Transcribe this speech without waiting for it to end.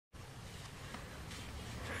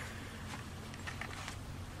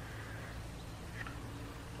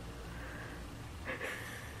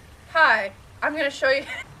Hi, I'm going to show you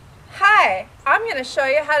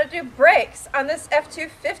how to do brakes on this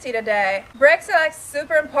F250 today. Brakes are like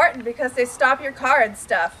super important because they stop your car and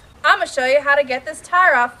stuff. I'm going to show you how to get this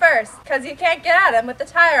tire off first because you can't get at them with the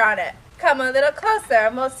tire on it. Come a little closer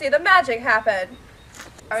and we'll see the magic happen.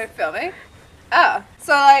 Are we filming? Oh,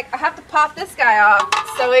 so like I have to pop this guy off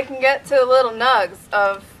so we can get to the little nugs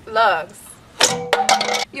of lugs.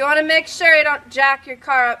 You want to make sure you don't jack your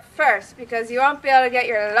car up first because you won't be able to get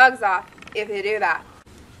your lugs off if you do that.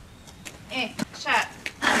 Shut.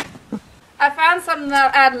 I found something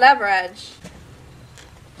that'll add leverage.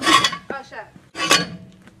 Oh shit.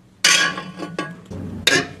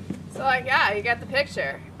 So like yeah, you get the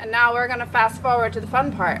picture. And now we're gonna fast forward to the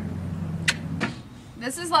fun part.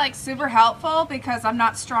 This is like super helpful because I'm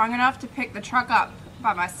not strong enough to pick the truck up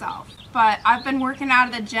by myself. But I've been working out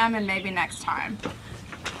of the gym and maybe next time.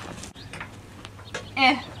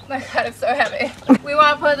 My God, it's so heavy. We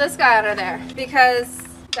want to put this guy under there because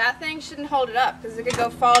that thing shouldn't hold it up because it could go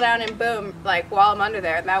fall down and boom, like while I'm under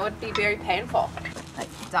there, and that would be very painful. Like,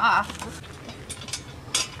 duh.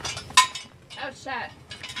 Oh shit.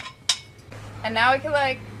 And now we can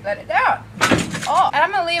like let it down. Oh, and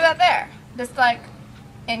I'm gonna leave that there, just like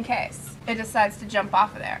in case it decides to jump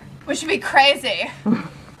off of there, which would be crazy.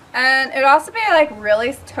 And it'd also be like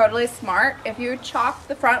really totally smart if you chalk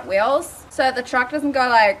the front wheels so that the truck doesn't go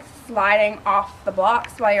like sliding off the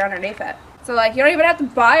blocks while you're underneath it. So like you don't even have to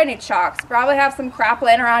buy any chalks. Probably have some crap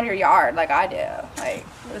laying around your yard like I do. Like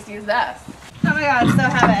just use this. Oh my God, it's so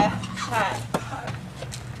heavy.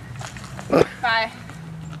 Bye.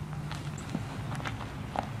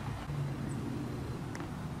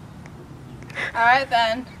 Alright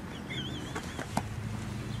then.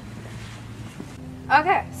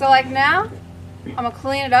 Okay, so like now, I'm gonna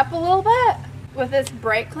clean it up a little bit with this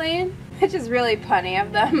brake clean, which is really punny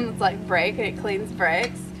of them. It's like brake and it cleans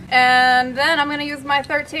brakes. And then I'm gonna use my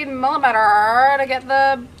 13mm to get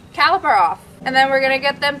the caliper off. And then we're gonna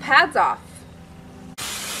get them pads off.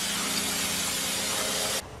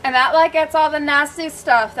 And that like gets all the nasty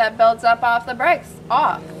stuff that builds up off the brakes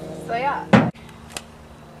off. So yeah.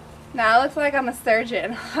 Now it looks like I'm a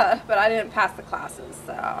surgeon, but I didn't pass the classes,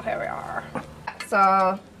 so here we are.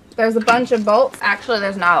 So there's a bunch of bolts. Actually,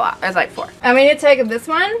 there's not a lot. There's like 4. And we need to take this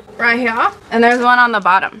one right here, and there's one on the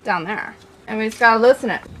bottom down there. And we just gotta loosen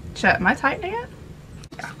it. Shit, am I tightening it?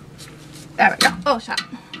 Yeah. There we go. Oh, shit.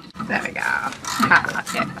 There we go.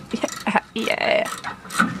 Yeah.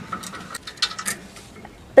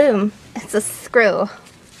 Boom. It's a screw.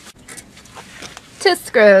 2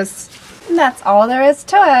 screws. And that's all there is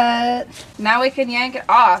to it. Now we can yank it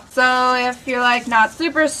off. So if you're like not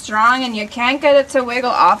super strong and you can't get it to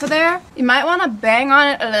wiggle off of there, you might want to bang on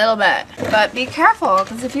it a little bit. But be careful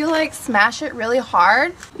because if you like smash it really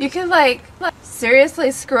hard, you can like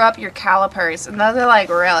seriously screw up your calipers, and those are like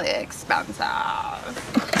really expensive.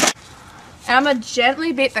 And I'm gonna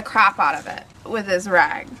gently beat the crap out of it with this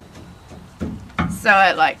rag so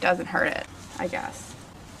it like doesn't hurt it, I guess.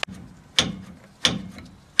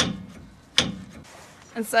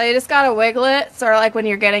 And so you just gotta wiggle it, sort of like when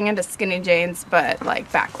you're getting into skinny jeans, but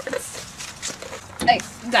like backwards. Like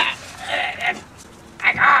that.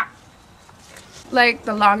 Like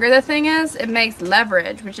the longer the thing is, it makes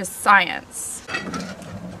leverage, which is science.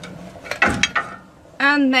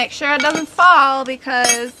 And make sure it doesn't fall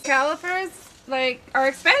because calipers like are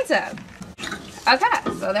expensive. Okay,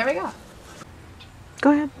 so there we go.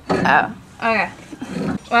 Go ahead. Oh, okay.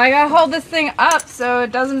 Well, I gotta hold this thing up so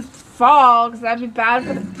it doesn't fall because that'd be bad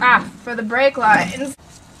for the brake lines.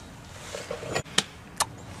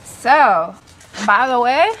 So, by the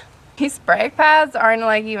way, these brake pads aren't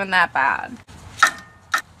like even that bad.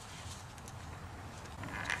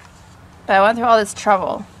 But I went through all this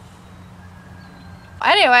trouble.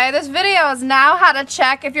 Anyway, this video is now how to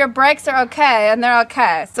check if your brakes are okay, and they're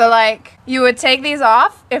okay. So like, you would take these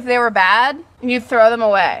off if they were bad, and you'd throw them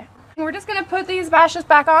away. And we're just gonna put these bashes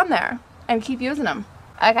back on there and keep using them.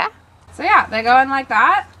 Okay? So yeah, they go in like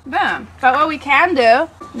that, boom. But what we can do,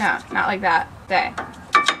 no, not like that,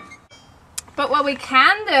 But what we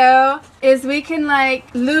can do is we can like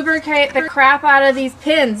lubricate the crap out of these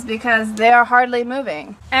pins because they are hardly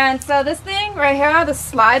moving. And so this thing right here, the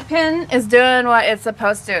slide pin, is doing what it's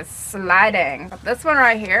supposed to, it's sliding. But this one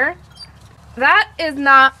right here, that is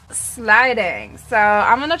not sliding. So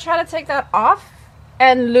I'm gonna try to take that off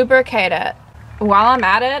and lubricate it. While I'm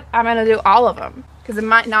at it, I'm gonna do all of them because it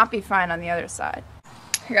might not be fine on the other side.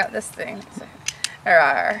 I got this thing.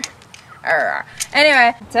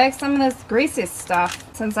 Anyway, take some of this greasy stuff.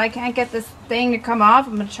 Since I can't get this thing to come off,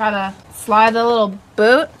 I'm gonna try to slide the little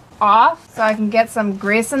boot off so I can get some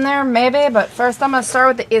grease in there maybe, but first I'm gonna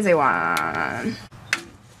start with the easy one.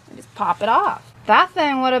 Just pop it off. That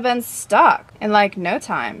thing would have been stuck in like no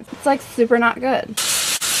time. It's like super not good.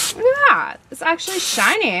 Look at that. It's actually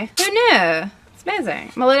shiny. Who knew? It's amazing.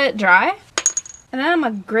 I'm gonna let it dry and then I'm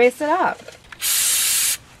gonna grease it up.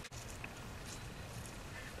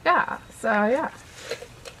 Yeah, so yeah.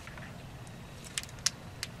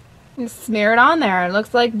 You smear it on there. It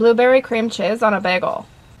looks like blueberry cream cheese on a bagel.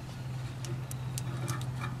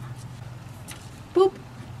 Boop.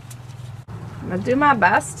 I'm gonna do my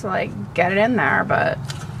best to like get it in there, but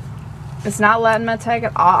it's not letting me take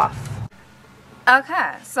it off.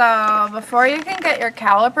 Okay, so before you can get your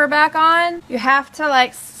caliper back on, you have to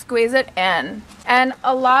like squeeze it in. And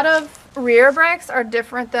a lot of rear brakes are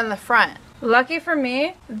different than the front. Lucky for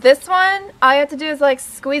me, this one, all you have to do is like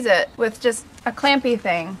squeeze it with just a clampy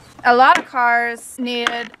thing. A lot of cars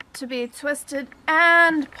needed to be twisted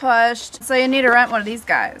and pushed, so you need to rent one of these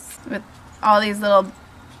guys with all these little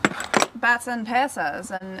bats and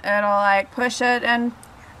passes, and it'll like push it and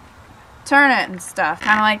turn it and stuff.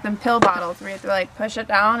 Kind of like them pill bottles where you have to like push it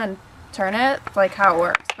down and turn it. It's like how it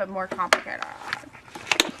works, but more complicated.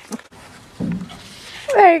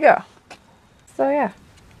 There you go. So yeah.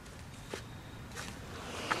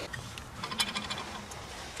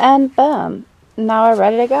 And boom. Now we're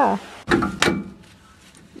ready to go.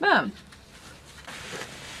 Boom.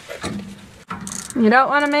 You don't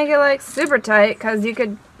want to make it like super tight because you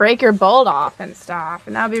could break your bolt off and stuff,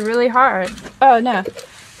 and that would be really hard. Oh no.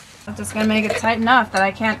 I'm just going to make it tight enough that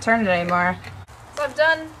I can't turn it anymore. So I've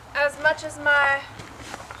done as much as my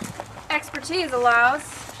expertise allows,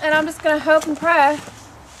 and I'm just going to hope and pray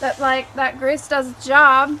that like that grease does its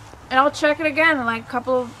job, and I'll check it again in like a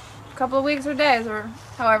couple of weeks or days or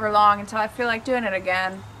however long until I feel like doing it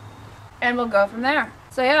again, and we'll go from there.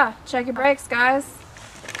 So yeah, check your brakes, guys.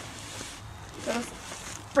 Put this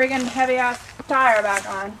friggin' heavy ass tire back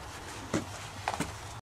on.